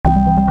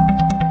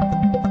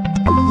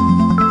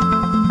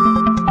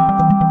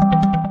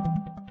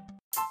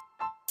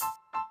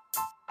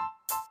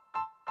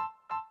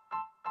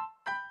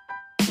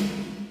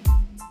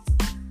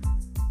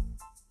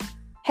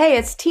Hey,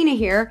 it's Tina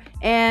here,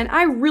 and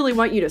I really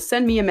want you to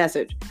send me a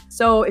message.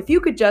 So if you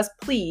could just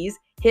please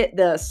hit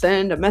the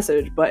send a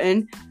message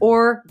button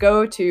or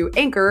go to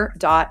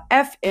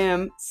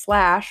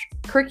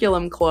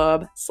anchor.fm/curriculum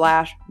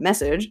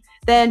club/message,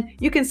 then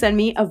you can send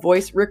me a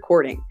voice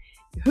recording.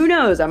 Who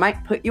knows, I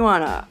might put you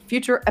on a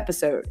future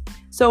episode.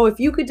 So if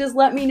you could just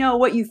let me know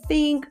what you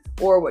think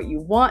or what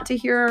you want to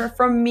hear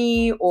from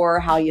me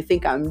or how you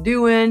think I'm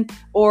doing,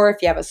 or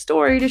if you have a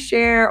story to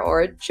share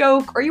or a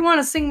joke or you want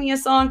to sing me a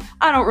song,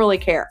 I don't really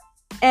care.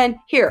 And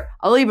here,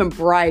 I'll even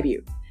bribe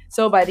you.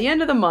 So by the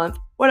end of the month,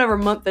 whatever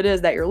month it is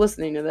that you're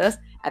listening to this,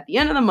 at the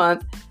end of the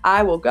month,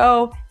 I will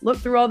go look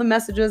through all the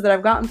messages that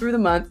I've gotten through the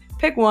month,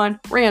 pick one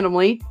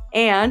randomly,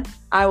 and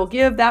I will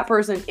give that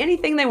person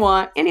anything they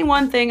want, any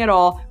one thing at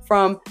all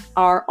from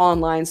our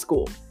online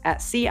school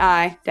at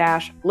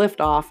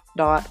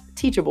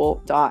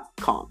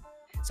ci-liftoff.teachable.com.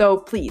 So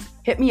please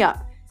hit me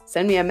up.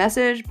 Send me a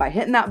message by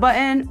hitting that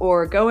button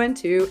or go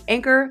into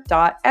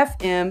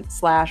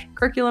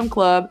anchor.fm/curriculum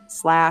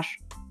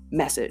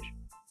club/message.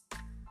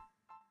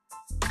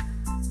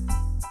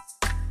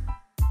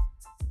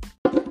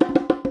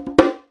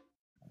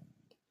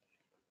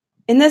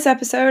 In this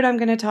episode, I'm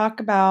going to talk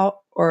about,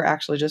 or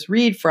actually just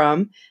read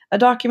from, a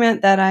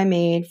document that I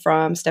made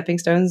from Stepping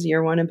Stones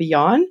Year 1 and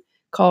Beyond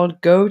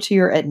called Go to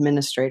Your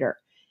Administrator.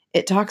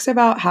 It talks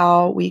about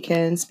how we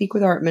can speak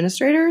with our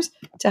administrators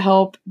to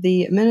help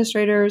the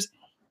administrators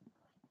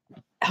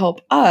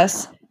help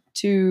us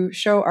to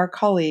show our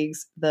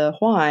colleagues the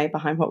why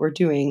behind what we're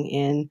doing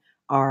in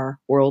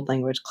our world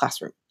language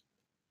classroom.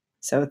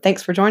 So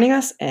thanks for joining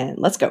us, and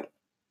let's go.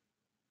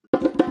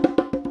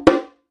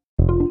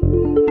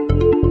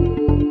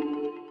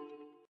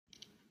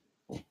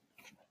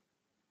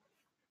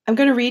 I'm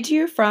going to read to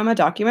you from a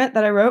document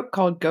that I wrote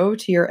called Go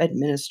to Your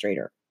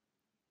Administrator.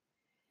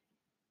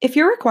 If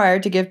you're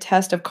required to give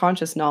test of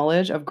conscious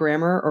knowledge of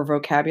grammar or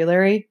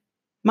vocabulary,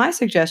 my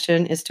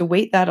suggestion is to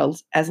weight that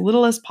as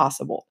little as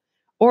possible,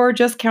 or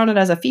just count it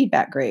as a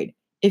feedback grade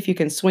if you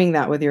can swing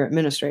that with your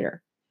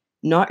administrator.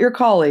 Not your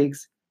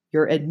colleagues,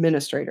 your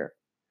administrator.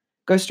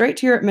 Go straight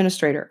to your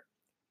administrator.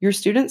 Your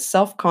students'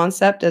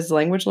 self-concept as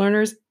language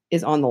learners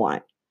is on the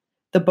line.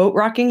 The boat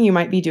rocking you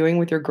might be doing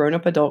with your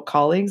grown-up adult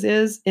colleagues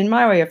is, in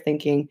my way of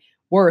thinking,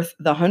 worth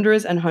the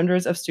hundreds and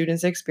hundreds of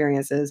students'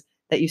 experiences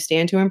that you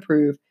stand to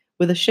improve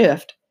with a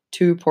shift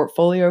to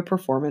portfolio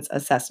performance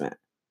assessment.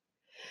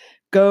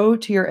 Go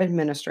to your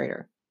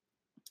administrator.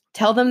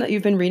 Tell them that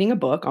you've been reading a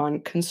book on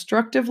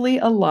constructively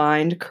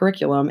aligned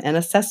curriculum and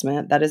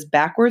assessment that is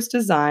backwards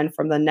designed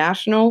from the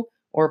national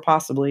or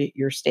possibly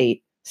your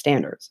state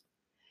standards,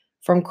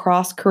 from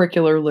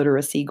cross-curricular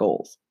literacy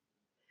goals.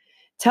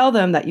 Tell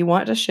them that you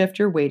want to shift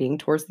your weighting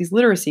towards these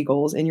literacy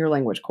goals in your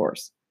language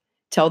course.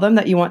 Tell them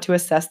that you want to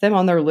assess them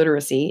on their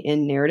literacy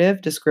in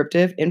narrative,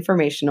 descriptive,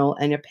 informational,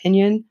 and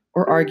opinion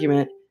or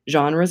argument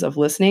genres of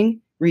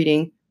listening,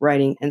 reading,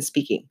 writing, and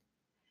speaking.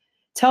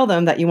 Tell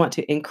them that you want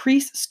to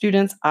increase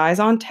students' eyes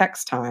on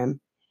text time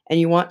and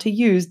you want to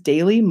use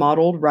daily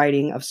modeled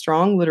writing of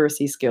strong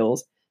literacy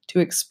skills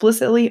to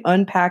explicitly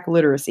unpack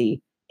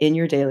literacy in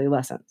your daily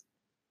lessons.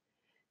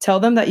 Tell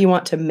them that you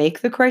want to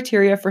make the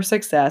criteria for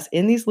success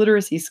in these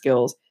literacy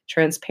skills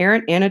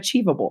transparent and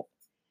achievable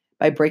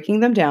by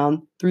breaking them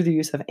down through the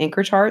use of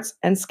anchor charts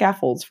and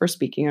scaffolds for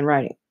speaking and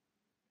writing.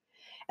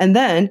 And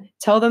then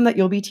tell them that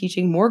you'll be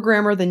teaching more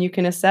grammar than you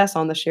can assess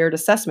on the shared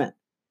assessment.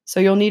 So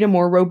you'll need a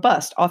more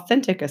robust,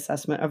 authentic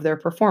assessment of their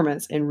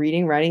performance in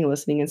reading, writing,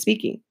 listening, and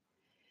speaking.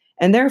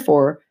 And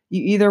therefore,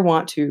 you either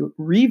want to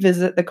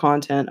revisit the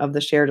content of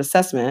the shared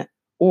assessment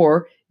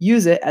or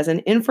use it as an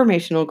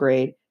informational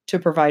grade to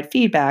provide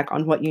feedback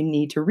on what you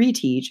need to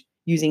reteach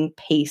using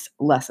PACE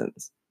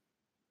lessons.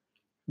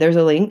 There's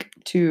a link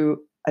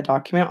to a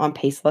document on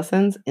PACE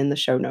lessons in the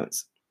show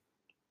notes.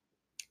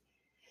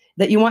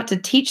 That you want to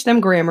teach them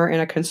grammar in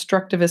a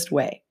constructivist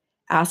way,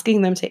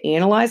 asking them to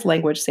analyze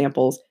language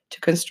samples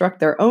to construct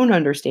their own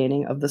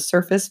understanding of the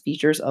surface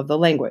features of the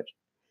language,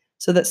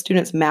 so that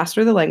students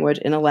master the language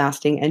in a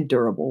lasting and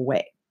durable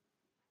way.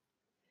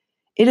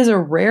 It is a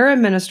rare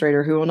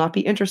administrator who will not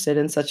be interested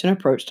in such an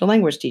approach to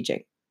language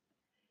teaching.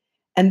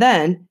 And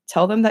then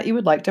tell them that you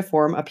would like to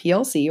form a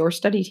PLC or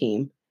study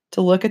team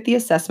to look at the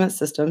assessment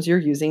systems you're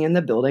using in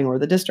the building or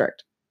the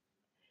district.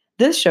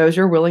 This shows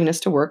your willingness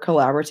to work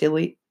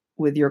collaboratively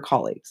with your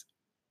colleagues.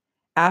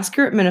 Ask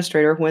your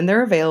administrator when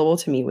they're available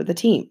to meet with the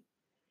team.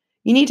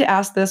 You need to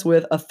ask this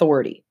with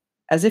authority,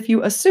 as if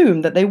you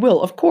assume that they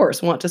will, of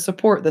course, want to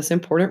support this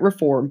important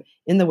reform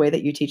in the way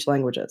that you teach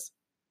languages.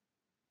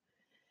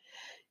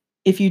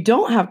 If you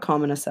don't have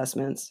common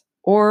assessments,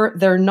 or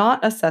they're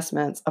not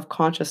assessments of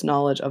conscious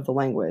knowledge of the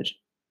language,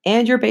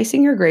 and you're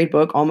basing your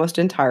gradebook almost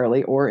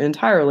entirely or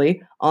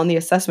entirely on the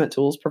assessment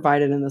tools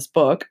provided in this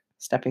book,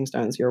 Stepping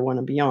Stones Year 1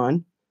 and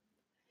Beyond,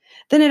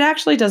 then it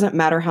actually doesn't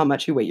matter how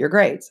much you weight your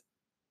grades.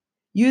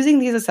 Using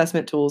these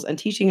assessment tools and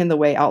teaching in the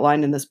way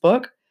outlined in this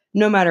book,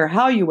 no matter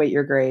how you weight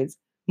your grades,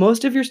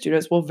 most of your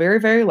students will very,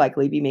 very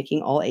likely be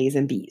making all A's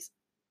and B's.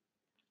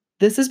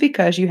 This is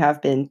because you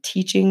have been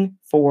teaching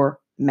for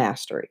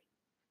mastery.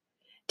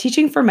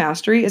 Teaching for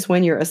mastery is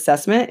when your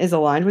assessment is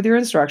aligned with your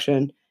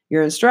instruction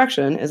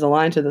is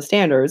aligned to the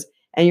standards,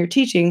 and you're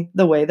teaching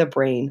the way the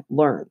brain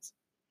learns.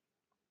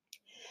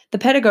 The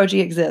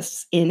pedagogy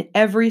exists in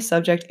every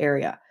subject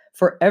area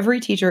for every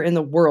teacher in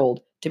the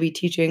world to be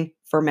teaching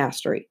for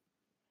mastery.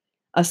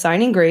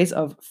 Assigning grades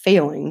of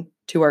failing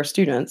to our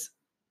students,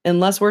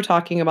 unless we're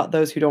talking about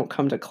those who don't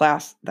come to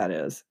class, that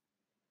is,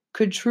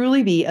 could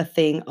truly be a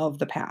thing of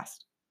the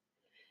past.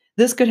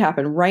 This could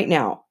happen right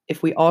now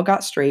if we all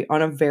got straight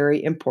on a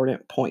very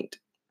important point.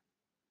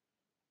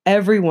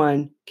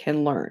 Everyone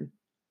can learn,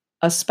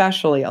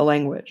 especially a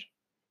language.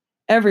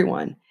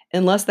 Everyone,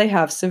 unless they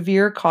have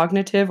severe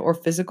cognitive or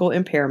physical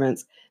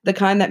impairments, the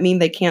kind that mean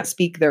they can't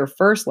speak their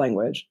first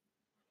language,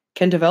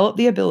 can develop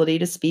the ability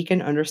to speak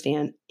and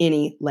understand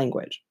any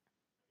language.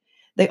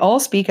 They all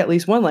speak at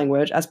least one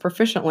language as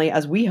proficiently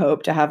as we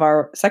hope to have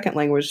our second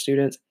language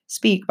students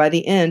speak by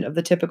the end of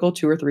the typical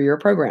 2 or 3 year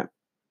program.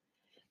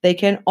 They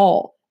can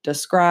all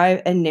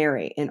describe and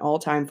narrate in all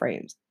time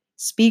frames,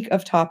 speak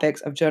of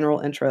topics of general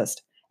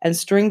interest, and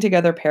string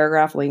together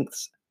paragraph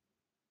lengths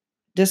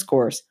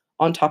discourse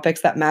on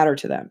topics that matter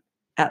to them,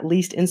 at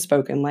least in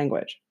spoken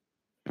language.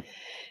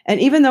 And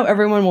even though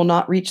everyone will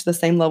not reach the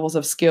same levels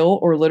of skill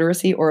or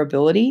literacy or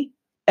ability,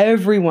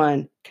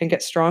 everyone can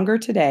get stronger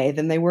today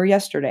than they were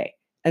yesterday,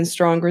 and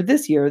stronger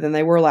this year than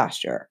they were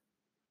last year.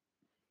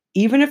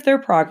 Even if their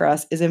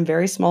progress is in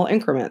very small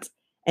increments,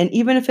 and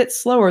even if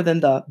it's slower than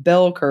the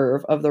bell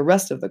curve of the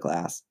rest of the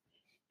class,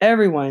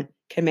 everyone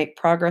can make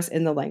progress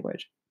in the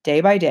language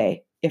day by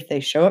day if they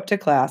show up to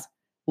class,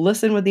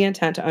 listen with the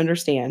intent to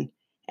understand,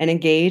 and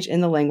engage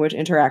in the language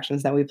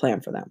interactions that we plan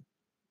for them.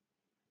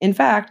 In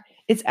fact,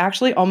 it's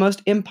actually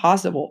almost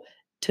impossible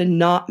to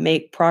not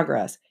make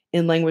progress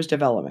in language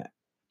development,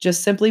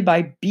 just simply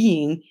by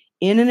being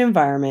in an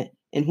environment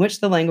in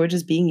which the language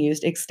is being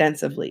used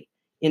extensively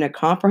in a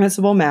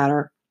comprehensible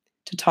manner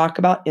to talk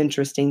about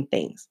interesting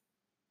things.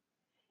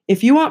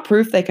 If you want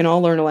proof they can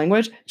all learn a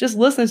language, just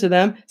listen to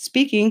them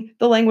speaking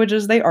the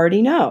languages they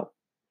already know.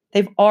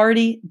 They've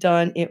already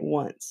done it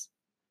once.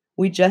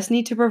 We just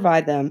need to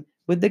provide them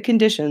with the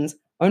conditions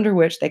under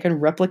which they can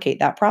replicate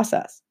that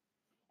process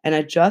and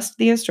adjust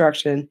the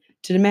instruction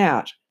to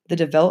match the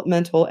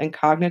developmental and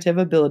cognitive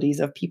abilities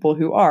of people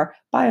who are,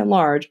 by and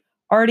large,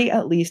 already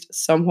at least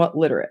somewhat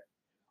literate,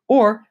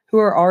 or who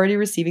are already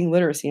receiving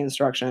literacy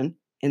instruction,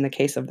 in the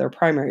case of their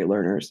primary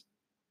learners,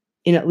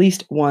 in at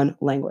least one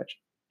language.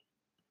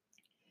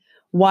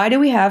 Why do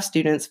we have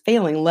students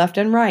failing left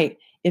and right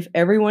if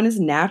everyone is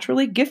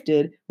naturally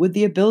gifted with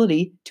the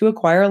ability to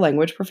acquire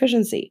language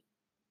proficiency?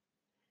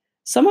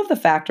 Some of the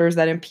factors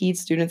that impede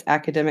students'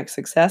 academic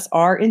success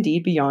are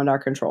indeed beyond our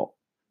control.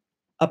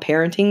 A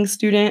parenting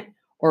student,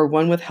 or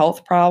one with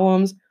health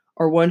problems,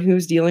 or one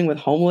who's dealing with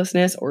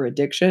homelessness or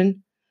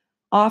addiction,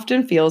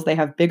 often feels they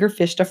have bigger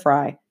fish to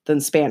fry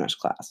than Spanish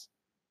class.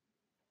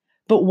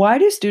 But why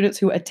do students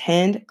who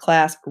attend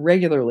class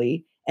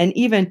regularly and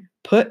even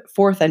put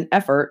forth an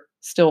effort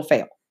still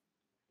fail?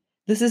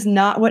 This is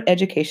not what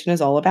education is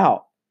all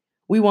about.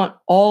 We want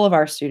all of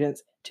our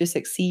students to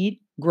succeed,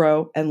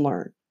 grow, and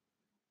learn.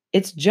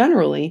 It's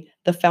generally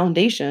the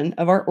foundation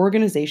of our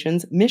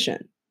organization's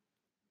mission.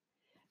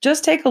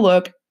 Just take a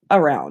look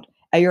around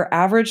at your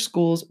average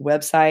school's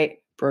website,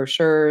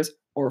 brochures,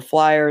 or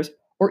flyers,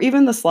 or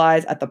even the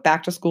slides at the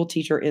back to school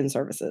teacher in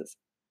services.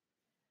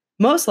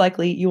 Most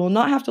likely, you will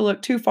not have to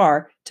look too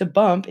far to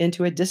bump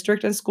into a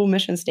district and school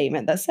mission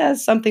statement that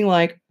says something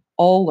like,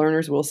 all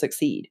learners will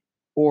succeed,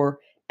 or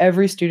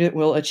every student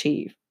will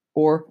achieve,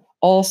 or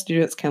all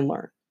students can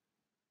learn.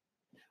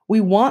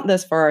 We want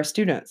this for our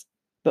students,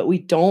 but we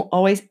don't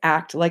always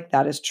act like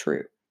that is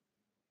true.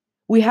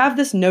 We have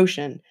this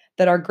notion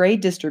that our grade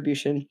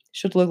distribution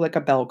should look like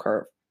a bell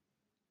curve.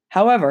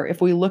 However,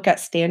 if we look at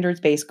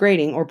standards-based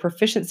grading or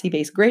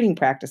proficiency-based grading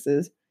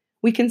practices,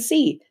 we can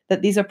see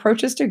that these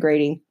approaches to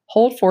grading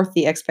hold forth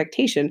the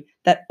expectation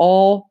that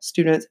all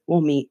students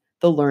will meet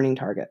the learning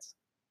targets.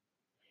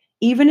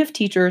 Even if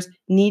teachers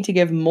need to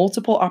give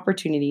multiple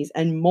opportunities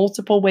and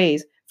multiple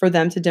ways for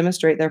them to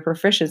demonstrate their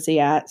proficiency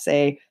at,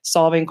 say,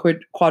 solving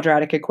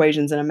quadratic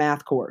equations in a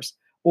math course,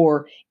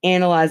 or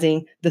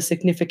analyzing the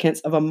significance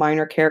of a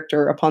minor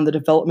character upon the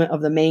development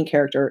of the main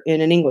character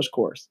in an English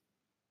course.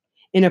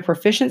 In a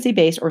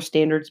proficiency-based or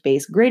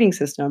standards-based grading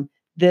system,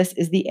 this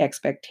is the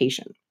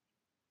expectation.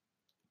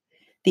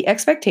 The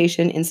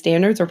expectation in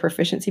standards or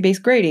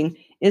proficiency-based grading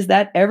is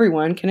that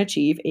everyone can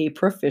achieve a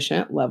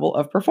proficient level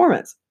of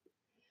performance,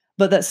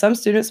 but that some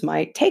students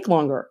might take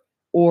longer,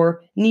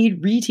 or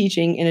need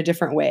reteaching in a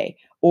different way,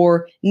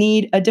 or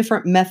need a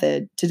different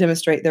method to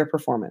demonstrate their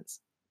performance.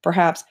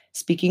 Perhaps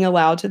speaking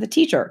aloud to the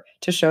teacher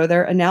to show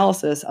their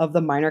analysis of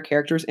the minor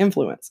character's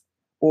influence,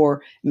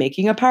 or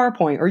making a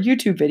PowerPoint or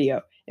YouTube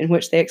video in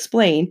which they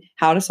explain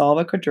how to solve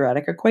a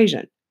quadratic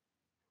equation.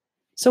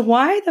 So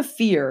why the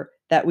fear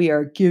that we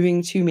are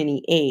giving too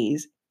many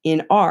A's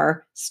in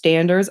our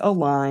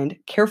standards-aligned,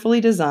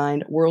 carefully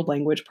designed world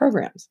language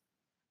programs?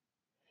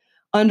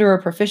 Under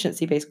a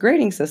proficiency-based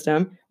grading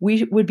system,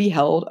 we would be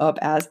held up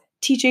as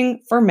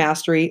teaching for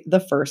mastery the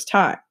first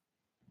time.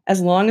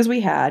 as long as we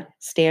had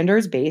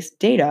standards based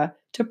data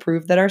to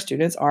prove that our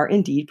students are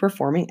indeed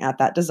performing at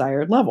that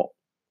desired level.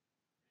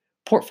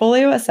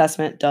 Portfolio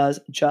assessment does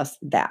just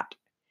that.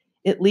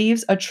 It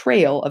leaves a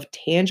trail of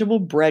tangible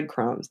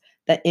breadcrumbs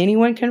that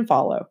anyone can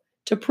follow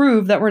to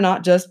prove that we're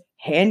not just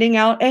handing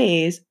out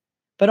A's,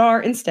 but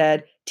are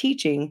instead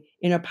teaching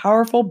in a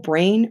powerful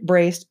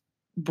brain-based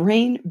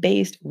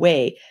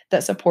way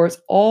that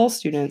supports all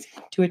students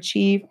to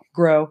achieve,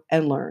 grow,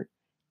 and learn,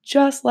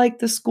 just like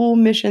the school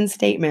mission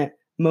statement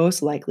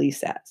most likely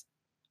says.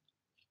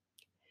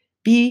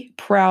 Be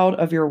proud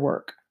of your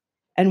work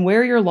and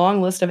wear your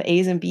long list of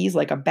A's and B's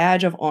like a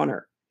badge of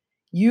honor.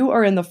 You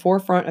are in the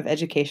forefront of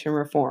education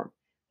reform,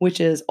 which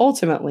is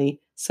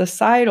ultimately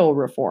societal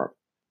reform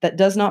that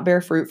does not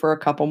bear fruit for a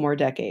couple more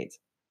decades.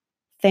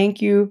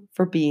 Thank you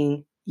for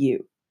being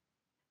you.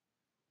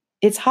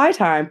 It's high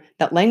time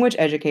that language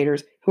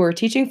educators who are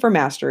teaching for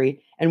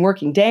mastery and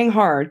working dang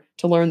hard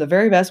to learn the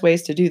very best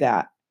ways to do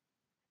that,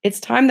 it's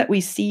time that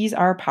we seize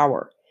our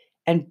power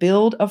and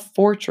build a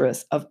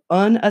fortress of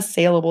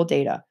unassailable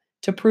data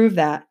to prove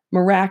that,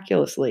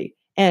 miraculously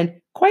and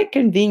quite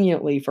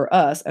conveniently for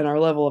us and our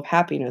level of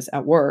happiness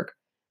at work,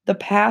 the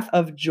path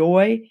of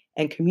joy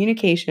and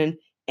communication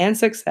and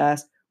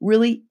success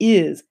really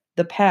is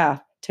the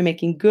path to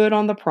making good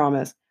on the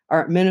promise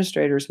our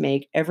administrators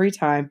make every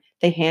time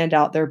they hand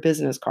out their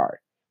business card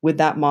with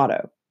that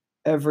motto: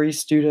 every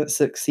student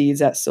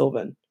succeeds at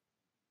Sylvan.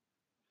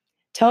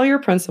 Tell your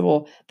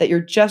principal that you're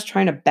just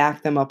trying to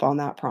back them up on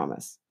that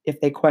promise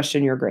if they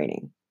question your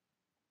grading.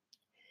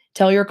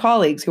 Tell your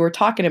colleagues who are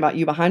talking about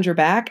you behind your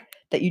back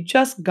that you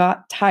just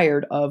got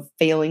tired of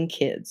failing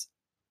kids.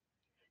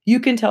 You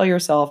can tell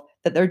yourself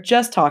that they're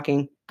just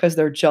talking because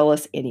they're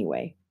jealous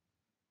anyway.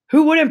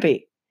 Who wouldn't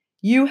be?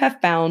 You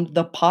have found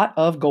the pot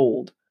of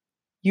gold.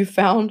 You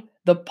found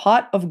the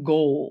pot of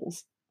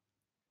goals.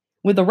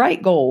 With the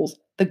right goals,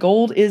 the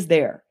gold is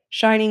there,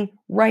 shining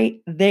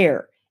right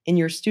there in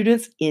your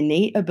students'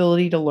 innate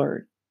ability to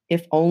learn,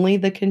 if only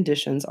the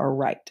conditions are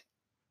right.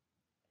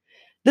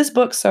 This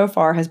book so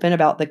far has been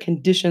about the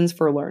conditions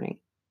for learning.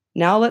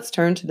 Now let's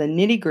turn to the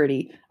nitty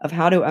gritty of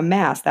how to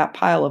amass that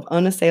pile of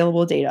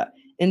unassailable data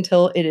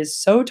until it is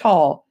so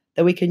tall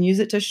that we can use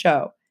it to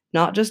show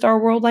not just our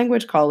world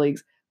language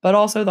colleagues, but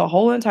also the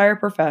whole entire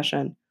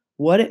profession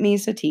what it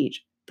means to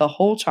teach the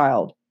whole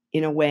child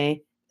in a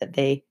way that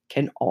they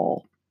can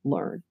all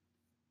learn.